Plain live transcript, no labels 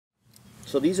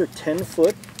So these are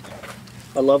 10-foot.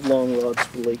 I love long rods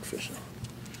for lake fishing.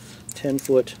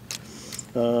 10-foot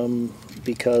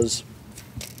because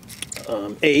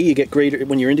A, you get greater,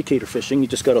 when you're indicator fishing, you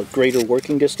just got a greater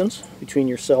working distance between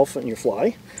yourself and your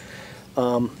fly.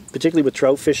 Particularly with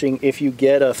trout fishing, if you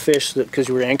get a fish that, because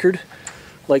you were anchored,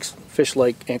 fish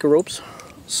like anchor ropes,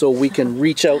 so we can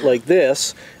reach out like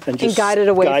this and just guide it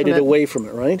away from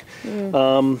it, right?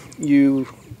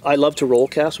 I love to roll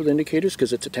cast with indicators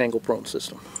because it's a tangle prone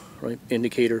system, right?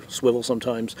 Indicator, swivel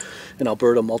sometimes. In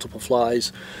Alberta, multiple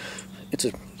flies. It's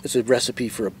a recipe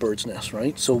for a bird's nest,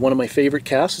 right? So one of my favorite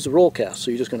casts is a roll cast. So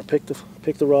you're just going to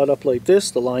pick the rod up like this,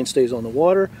 the line stays on the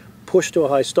water, push to a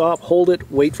high stop, hold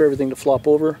it, wait for everything to flop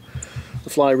over.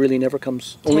 The fly really never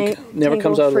comes out of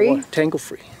the water. Tangle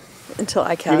free. Until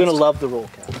I cast. You're going to love the roll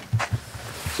cast.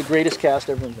 It's the greatest cast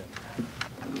ever invented.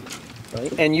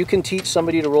 Right? And you can teach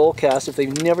somebody to roll cast. If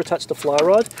they've never touched a fly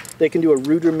rod, they can do a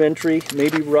rudimentary,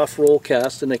 maybe rough roll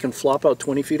cast, and they can flop out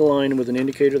 20 feet of line, and with an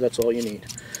indicator, that's all you need.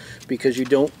 Because you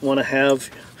don't want to have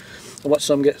what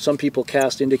some people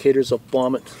cast indicators, they'll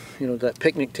bomb it, that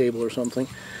picnic table or something.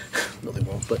 No, they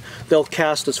won't, but they'll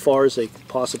cast as far as they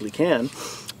possibly can,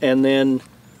 and then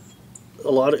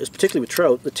particularly with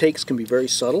trout, the takes can be very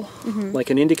subtle. Like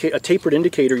a tapered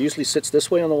indicator usually sits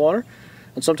this way on the water,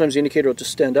 and sometimes the indicator will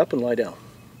just stand up and lie down.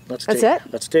 That's it?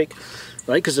 That's take,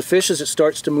 right? Because the fish, as it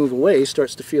starts to move away,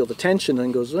 starts to feel the tension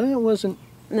and goes, it wasn't,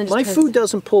 my food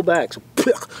doesn't pull back, so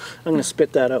I'm going to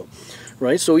spit that out,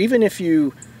 right? So even if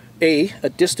you,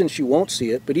 at distance you won't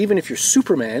see it, but even if you're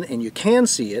Superman and you can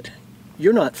see it,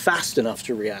 you're not fast enough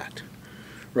to react,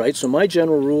 right? So my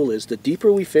general rule is the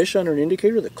deeper we fish under an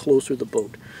indicator, the closer the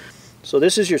boat. So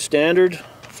this is your standard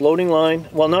floating line.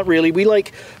 Well, not really. We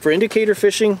like, for indicator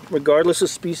fishing, regardless of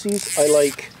species, I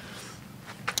like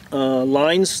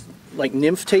lines like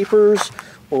nymph tapers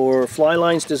or fly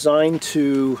lines designed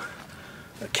to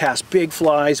cast big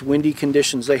flies, windy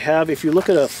conditions. They have, if you look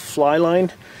at a fly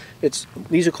line,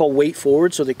 these are called weight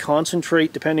forward, so they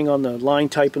concentrate, depending on the line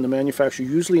type and the manufacturer,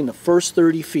 usually in the first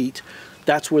 30 feet,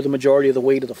 that's where the majority of the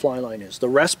weight of the fly line is. The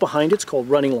rest behind it's called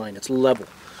running line, it's level.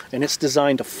 And it's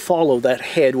designed to follow that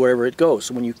head wherever it goes.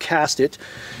 So when you cast it,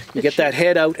 you get that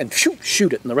head out and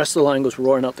shoot it, and the rest of the line goes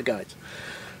roaring out the guides.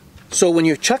 So when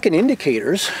you're chucking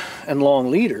indicators and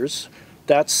long leaders,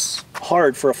 that's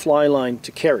hard for a fly line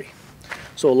to carry.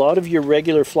 So a lot of your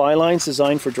regular fly lines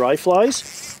designed for dry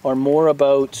flies are more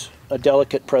about a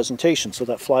delicate presentation. So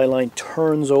that fly line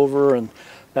turns over and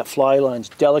that fly line's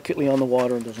delicately on the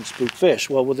water and doesn't spook fish.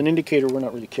 Well, with an indicator, we're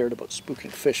not really cared about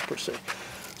spooking fish per se.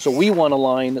 So we want a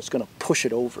line that's going to push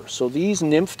it over. So these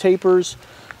nymph tapers,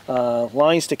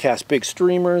 lines to cast big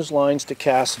streamers, lines to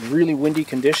cast in really windy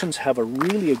conditions, have a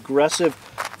really aggressive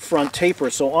front taper.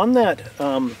 So on that,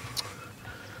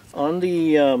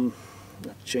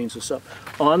 change this up.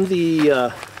 On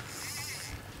the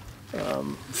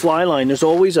fly line, there's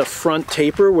always a front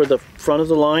taper where the front of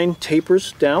the line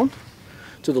tapers down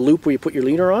to the loop where you put your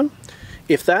leader on.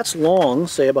 If that's long,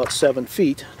 say about 7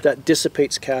 feet, that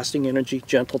dissipates casting energy,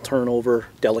 gentle turnover,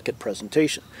 delicate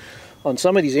presentation. On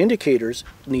some of these indicators,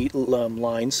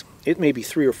 lines, it may be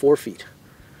 3 or 4 feet,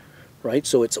 right?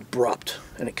 So it's abrupt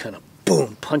and it kind of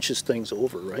boom, punches things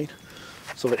over, right?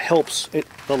 So it helps,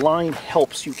 the line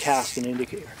helps you cast an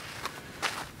indicator.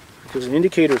 Because an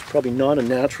indicator is probably not a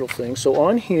natural thing. So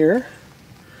on here,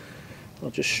 I'll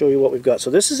just show you what we've got. So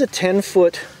this is a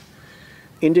 10-foot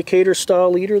indicator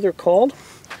style leader, they're called.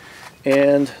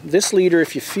 And this leader,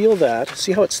 if you feel that,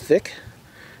 see how it's thick?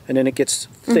 And then it gets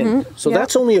thin. So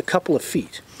that's only a couple of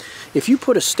feet. If you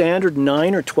put a standard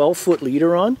 9 or 12-foot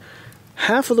leader on,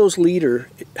 half of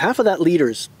that leader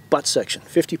is butt section,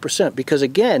 50%. Because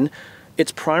again,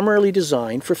 it's primarily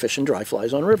designed for fishing dry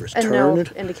flies on rivers. And no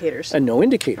indicators. And no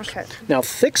indicators. Okay. Now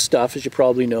thick stuff, as you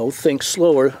probably know, sinks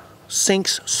slower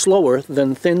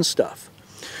than thin stuff.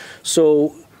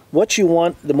 So what you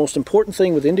want, the most important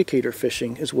thing with indicator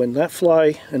fishing is when that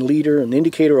fly and leader and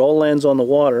indicator all lands on the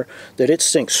water, that it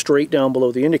sinks straight down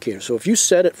below the indicator. So if you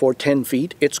set it for 10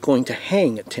 feet, it's going to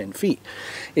hang at 10 feet.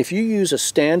 If you use a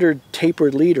standard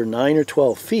tapered leader, 9 or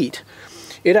 12 feet,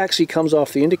 it actually comes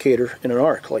off the indicator in an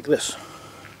arc like this.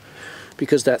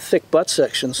 Because that thick butt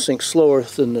section sinks slower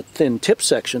than the thin tip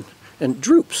section and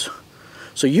droops.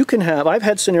 So you can have, I've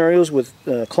had scenarios with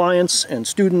clients and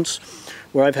students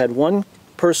where I've had one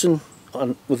person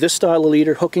with this style of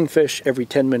leader hooking fish every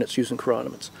 10 minutes using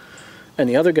chironomids. And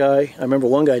the other guy, I remember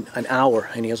one guy, an hour,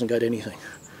 and he hasn't got anything.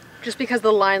 Just because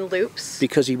the line loops?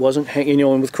 Because he wasn't hanging,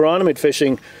 and with chironomid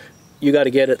fishing, you got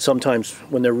to get it sometimes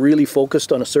when they're really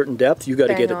focused on a certain depth, you got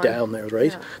to get it down there,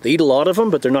 right? Yeah. They eat a lot of them,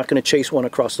 but they're not going to chase one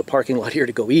across the parking lot here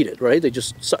to go eat it, right?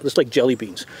 It's like jelly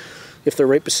beans. If they're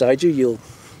right beside you,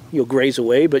 you'll graze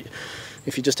away, but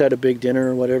if you just had a big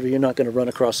dinner or whatever, you're not going to run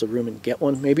across the room and get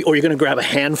one, maybe, or you're going to grab a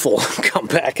handful and come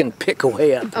back and pick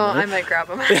away at them. Oh, right? I might grab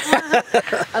them.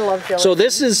 I love jelly.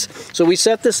 So we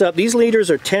set this up. These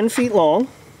leaders are 10 feet long.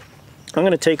 I'm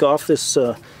going to take off this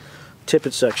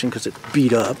tippet section because it's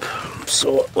beat up.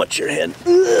 So watch your head.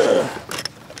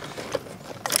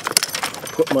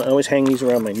 I always hang these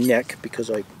around my neck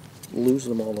because I lose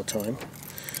them all the time.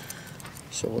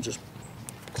 So we'll just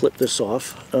clip this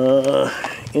off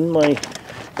in my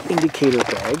indicator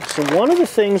bag. So one of the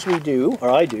things we do, or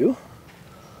I do,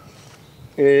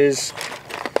 is,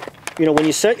 you know, when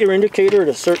you set your indicator at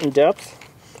a certain depth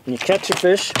and you catch a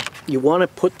fish, you want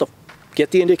to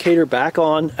get the indicator back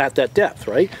on at that depth,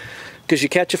 right? Because you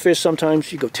catch a fish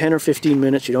sometimes, you go 10 or 15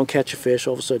 minutes, you don't catch a fish,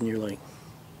 all of a sudden you're like,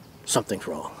 something's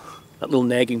wrong. That little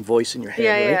nagging voice in your head,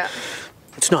 right? Yeah.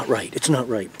 It's not right, it's not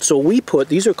right. So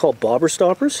these are called bobber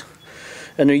stoppers,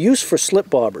 and they're used for slip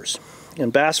bobbers.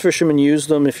 And bass fishermen use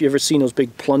them. If you've ever seen those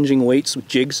big plunging weights with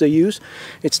jigs they use,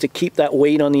 it's to keep that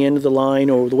weight on the end of the line,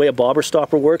 or the way a bobber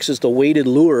stopper works is the weighted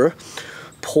lure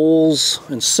pulls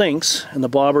and sinks, and the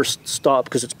bobber stop,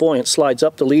 because it's buoyant, slides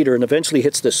up the leader and eventually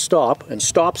hits this stop and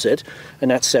stops it, and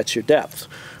that sets your depth.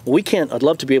 Well, we can't, I'd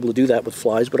love to be able to do that with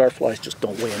flies, but our flies just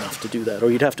don't weigh enough to do that,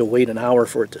 or you'd have to wait an hour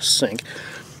for it to sink.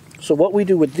 So what we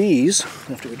do with these,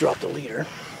 after we drop the leader,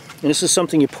 and this is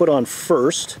something you put on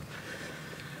first,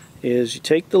 is you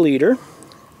take the leader,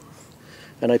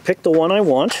 and I pick the one I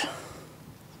want.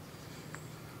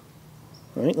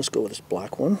 All right, let's go with this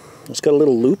black one. It's got a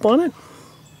little loop on it.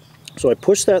 So I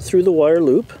push that through the wire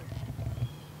loop,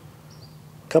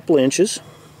 a couple of inches,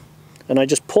 and I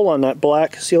just pull on that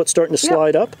black, see how it's starting to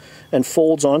slide up, and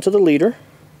folds onto the leader.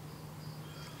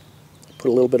 Put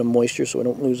a little bit of moisture so I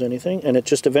don't lose anything, and it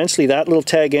just eventually, that little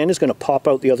tag end is going to pop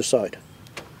out the other side.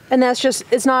 And that's just,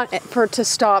 it's not to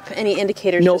stop any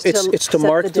indicators? No, it's to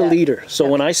mark the leader. So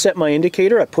when I set my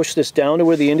indicator, I push this down to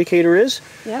where the indicator is,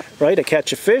 right? I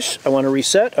catch a fish, I want to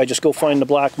reset, I just go find the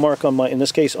black mark on my, in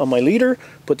this case, on my leader,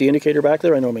 put the indicator back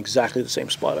there, I know I'm exactly the same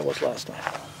spot I was last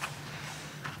time.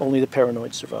 Only the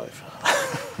paranoid survive.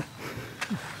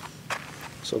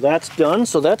 So that's done,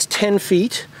 so that's 10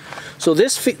 feet. So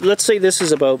this, let's say this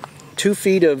is about 2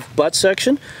 feet of butt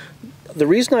section. The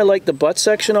reason I like the butt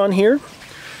section on here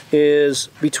is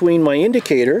between my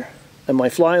indicator and my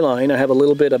fly line, I have a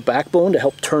little bit of backbone to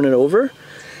help turn it over.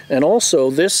 And also,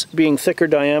 this being thicker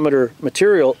diameter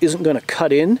material isn't going to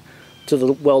cut in to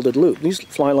the welded loop. These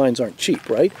fly lines aren't cheap,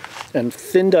 right? And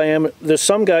thin diameter, there's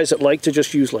some guys that like to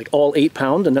just use like all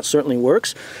 8-pound, and that certainly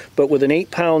works. But with an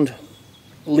 8-pound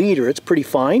leader, it's pretty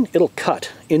fine. It'll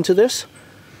cut into this.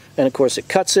 And of course, it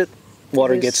cuts it.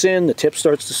 Water gets in, the tip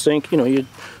starts to sink, you know, you're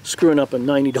screwing up a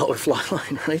 $90 fly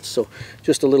line, right? So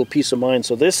just a little peace of mind.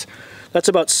 So that's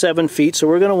about 7 feet. So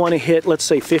we're going to want to hit, let's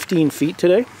say 15 feet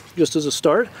today, just as a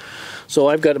start. So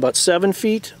I've got about 7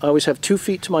 feet. I always have 2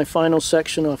 feet to my final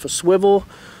section off a swivel.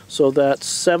 So that's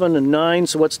 7 and 9.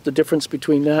 So what's the difference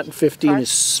between that and 15?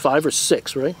 Is 5 or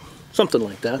 6, right? Something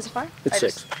like that. Is it 5? It's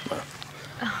 6.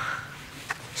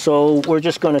 So we're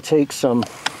just going to take some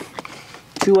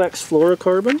 2X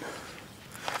fluorocarbon.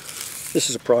 This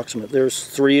is approximate. There's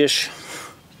 3-ish,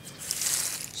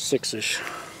 6-ish.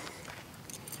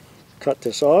 Cut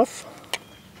this off.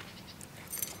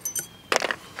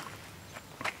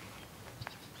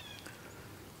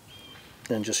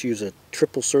 And just use a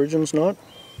triple surgeon's knot.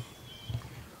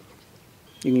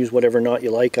 You can use whatever knot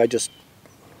you like.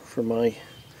 For my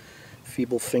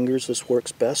feeble fingers, this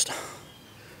works best.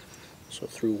 So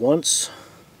through once,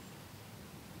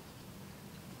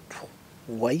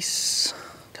 twice,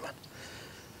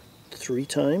 3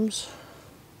 times.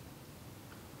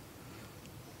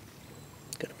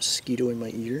 Got a mosquito in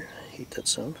my ear. I hate that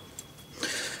sound.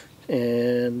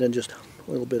 And then just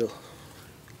a little bit of,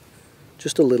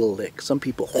 just a little lick. Some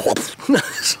people,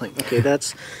 it's like, okay,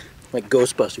 that's like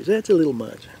Ghostbusters. That's a little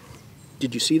much.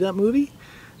 Did you see that movie?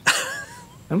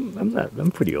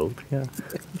 I'm pretty old. Yeah.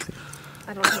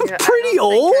 I don't think pretty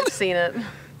old. I've seen it.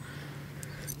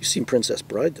 You've seen Princess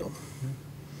Bride, though.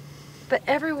 But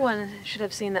everyone should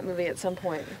have seen that movie at some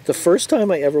point. The first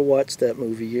time I ever watched that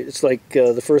movie, it's like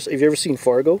the first, have you ever seen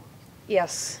Fargo?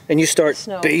 Yes. And you start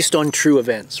based on true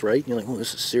events, right? You're like, oh,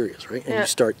 this is serious, right? And you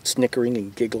start snickering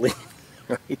and giggling,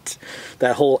 right?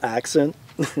 That whole accent.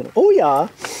 Oh, yeah.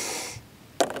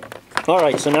 All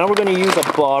right, so now we're going to use a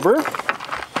bobber.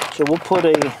 So we'll put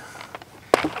a,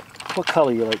 what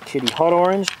color you like, Kitty? Hot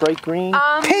orange, bright green?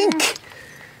 Pink!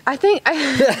 I think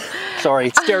Sorry,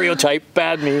 stereotype,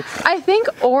 bad me. I think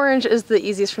orange is the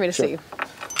easiest for me to see.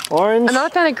 Orange. I'm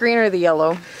not a fan of green or the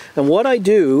yellow. And what I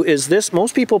do is this,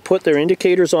 most people put their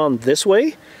indicators on this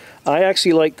way. I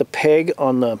actually like the peg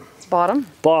on the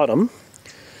bottom.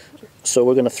 So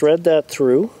we're going to thread that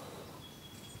through,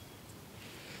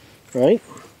 right?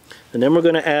 And then we're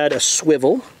going to add a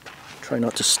swivel. Try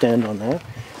not to stand on that.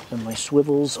 And my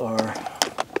swivels are...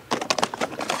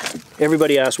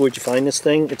 Everybody asks, where'd you find this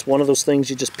thing? It's one of those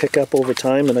things you just pick up over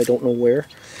time, and I don't know where.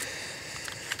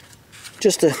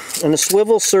 And the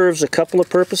swivel serves a couple of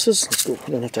purposes. Let's go. I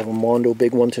don't have to have a Mondo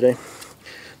big one today.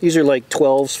 These are like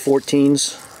 12s,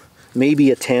 14s,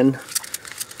 maybe a 10.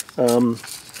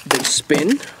 They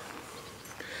spin,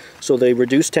 so they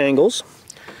reduce tangles.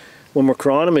 When we're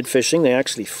chironomid fishing, they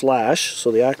actually flash,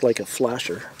 so they act like a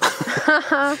flasher.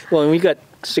 Well, and we got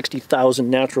 60,000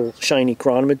 natural shiny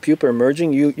chironomid pupa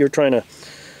emerging. You're trying to,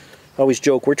 I always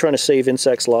joke, we're trying to save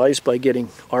insects' lives by getting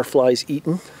our flies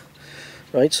eaten,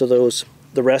 right? So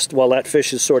the rest, while that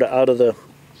fish is sort of out of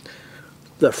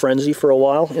the frenzy for a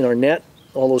while in our net,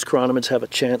 all those chironomids have a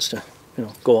chance to,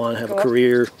 go on, have a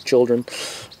career, children,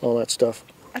 all that stuff.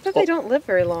 I thought they don't live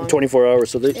very long. 24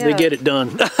 hours, so they get it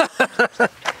done.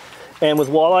 And with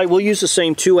walleye, we'll use the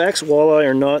same 2X. Walleye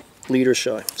are not leader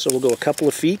shy. So we'll go a couple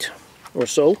of feet or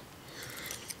so.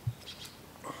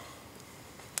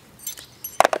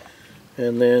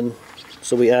 And then,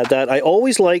 so we add that. I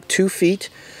always like 2 feet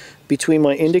between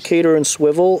my indicator and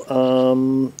swivel.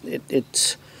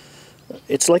 It's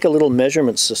like a little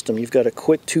measurement system. You've got a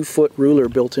quick 2-foot ruler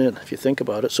built in, if you think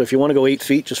about it. So if you want to go 8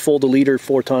 feet, just fold the leader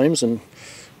 4 times and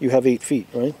you have 8 feet,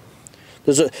 right?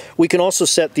 We can also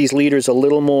set these leaders a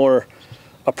little more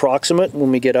approximate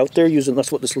when we get out there,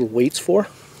 that's what this little weight's for.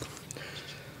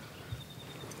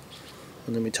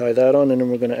 And then we tie that on, and then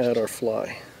we're going to add our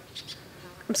fly.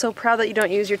 I'm so proud that you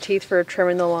don't use your teeth for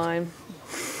trimming the line.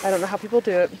 I don't know how people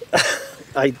do it.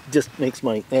 I just makes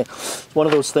my, it's one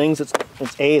of those things, it's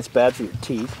A, it's bad for your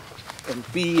teeth, and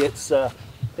B, it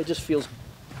just feels,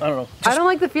 I don't know. I don't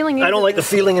like the feeling either. I don't like the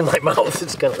feeling in my mouth.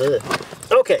 It's kind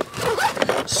of, okay.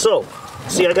 So,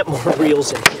 see, I got more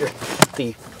reels in here,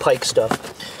 the pike stuff.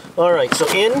 All right, so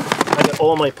I got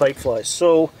all my pike flies.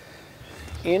 So,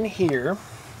 in here,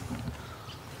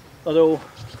 although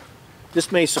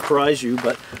this may surprise you,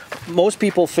 but most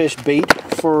people fish bait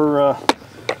for,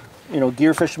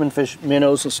 gear fishermen fish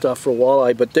minnows and stuff for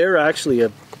walleye, but they're actually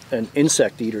an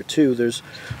insect eater too.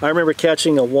 I remember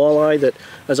catching a walleye that,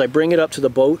 as I bring it up to the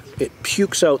boat, it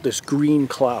pukes out this green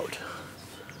cloud,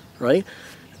 right?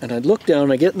 And I'd look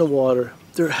down, I get in the water,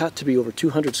 there had to be over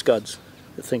 200 scuds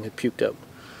the thing had puked out.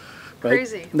 Right?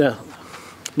 Crazy. No,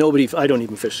 I don't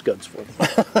even fish scuds for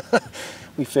them.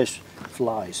 We fish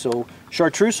flies. So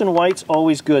chartreuse and white's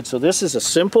always good. So this is this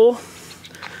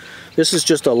is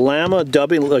just a llama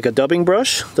dubbing, like a dubbing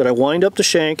brush that I wind up the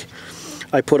shank.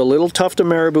 I put a little tuft of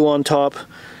marabou on top.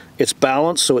 It's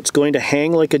balanced, so it's going to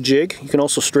hang like a jig. You can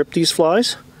also strip these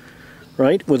flies,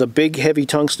 right, with a big heavy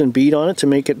tungsten bead on it to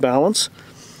make it balance.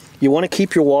 You want to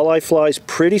keep your walleye flies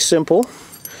pretty simple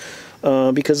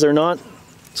because they're not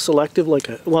selective like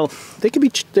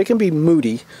they can be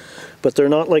moody, but they're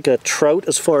not like a trout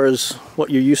as far as what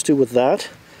you're used to with that.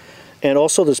 And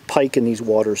also there's pike in these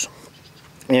waters.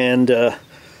 And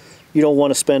you don't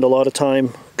want to spend a lot of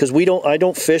time, because I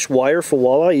don't fish wire for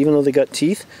walleye, even though they got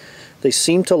teeth. They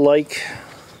seem to like,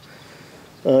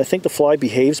 I think the fly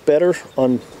behaves better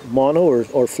on mono or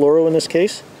fluoro in this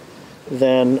case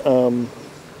than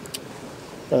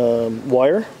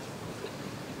wire.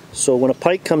 So when a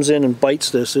pike comes in and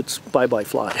bites this, it's bye-bye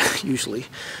fly usually,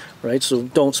 right? So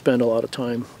don't spend a lot of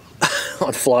time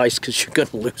on flies because you're going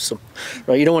to lose them,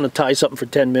 right? You don't want to tie something for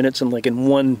 10 minutes and like in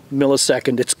 1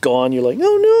 millisecond it's gone. You're like,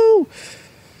 oh no!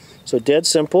 So dead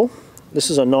simple.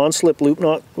 This is a non-slip loop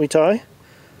knot we tie.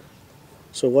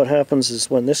 So what happens is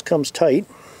when this comes tight,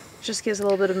 just gives a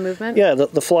little bit of movement. Yeah,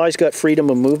 the fly's got freedom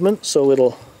of movement, so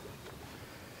it'll.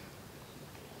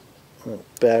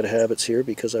 Bad habits here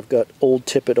because I've got old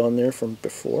tippet on there from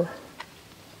before.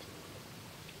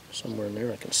 Somewhere in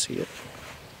there I can see it.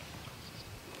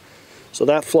 So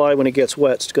that fly, when it gets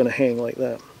wet, it's going to hang like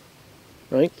that,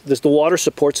 right? The water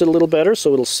supports it a little better,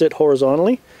 so it'll sit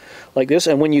horizontally like this.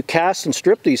 And when you cast and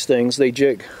strip these things, they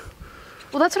jig.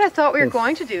 Well, that's what I thought we were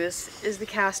going to do is the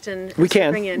cast and we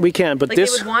can, but like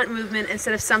this, they would want movement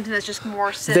instead of something that's just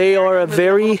more sitting they there are and a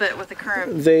very, little bit with the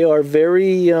current. They are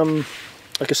very,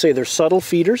 like I say, they're subtle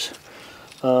feeders.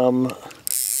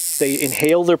 They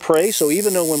inhale their prey, so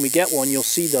even though when we get one, you'll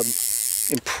see them,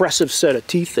 impressive set of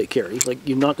teeth they carry. Like,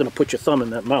 you're not going to put your thumb in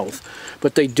that mouth,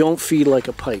 but they don't feed like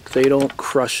a pike. They don't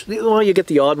crush. Well, you get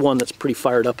the odd one that's pretty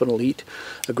fired up and will eat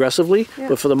aggressively,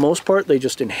 but for the most part, they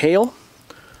just inhale,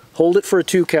 hold it for a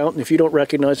 2 count, and if you don't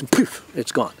recognize them, poof,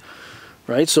 it's gone.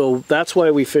 Right, so that's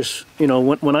why we fish. You know,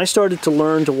 when I started to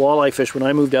learn to walleye fish, when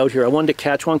I moved out here, I wanted to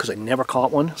catch one because I never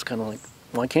caught one. It's kind of like,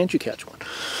 why can't you catch one?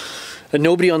 And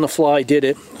nobody on the fly did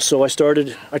it, so I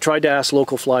tried to ask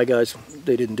local fly guys.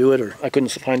 They didn't do it, or I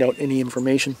couldn't find out any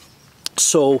information.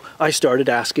 So I started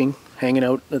asking, hanging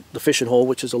out at the Fishing Hole,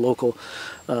 which is a local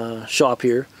shop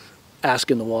here,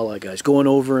 asking the walleye guys, going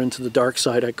over into the dark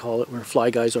side, I call it, where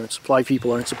fly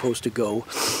people aren't supposed to go,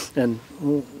 and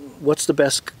what's the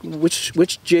best,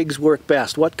 which jigs work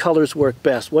best, what colors work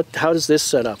best, how does this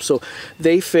set up? So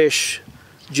they fish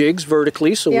jigs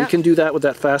vertically, so we can do that with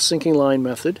that fast sinking line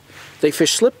method. They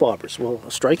fish slip bobbers. Well,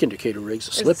 a strike indicator rig's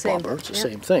a slip bobber, it's the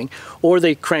same thing. Or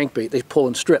they crankbait, they pull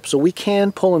and strip. So we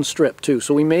can pull and strip too.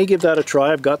 So we may give that a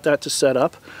try. I've got that to set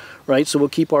up, right? So we'll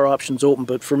keep our options open.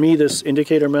 But for me, this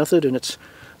indicator method, and it's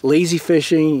lazy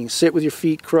fishing, you sit with your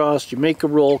feet crossed, you make a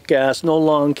roll cast, no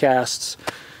long casts,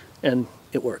 and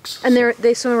it works. And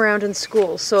they swim around in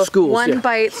schools, so if one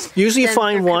bites, usually you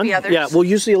find one. Yeah, we'll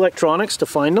use the electronics to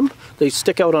find them. They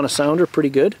stick out on a sounder pretty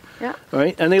good. Yeah. All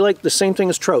right, and they like the same thing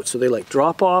as trout, so they like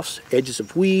drop-offs, edges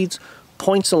of weeds,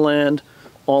 points of land,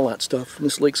 all that stuff. And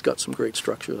this lake's got some great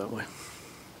structure that way.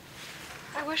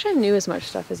 I wish I knew as much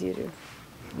stuff as you do.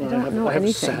 I don't know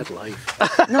anything. I have a sad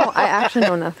life. No, I actually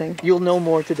know nothing. You'll know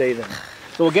more today then.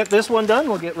 So we'll get this one done.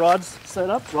 We'll get rods set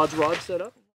up, rods set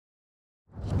up.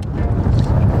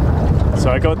 So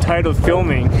I got tired of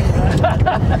filming,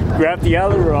 grabbed the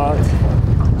other rod,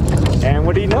 and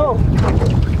what do you know?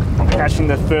 Catching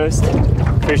the first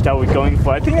fish that we're going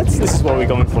for. I think this is what we're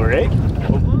going for, right?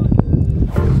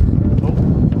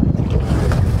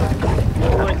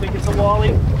 Oh, I think it's a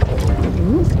wally.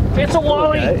 It's a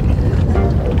wally! Okay.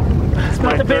 It's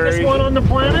not the biggest one on the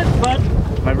planet, but...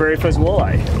 My very first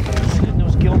walleye.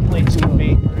 Those gill plates can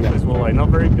be. First walleye, not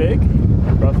very big,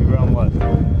 roughly around what?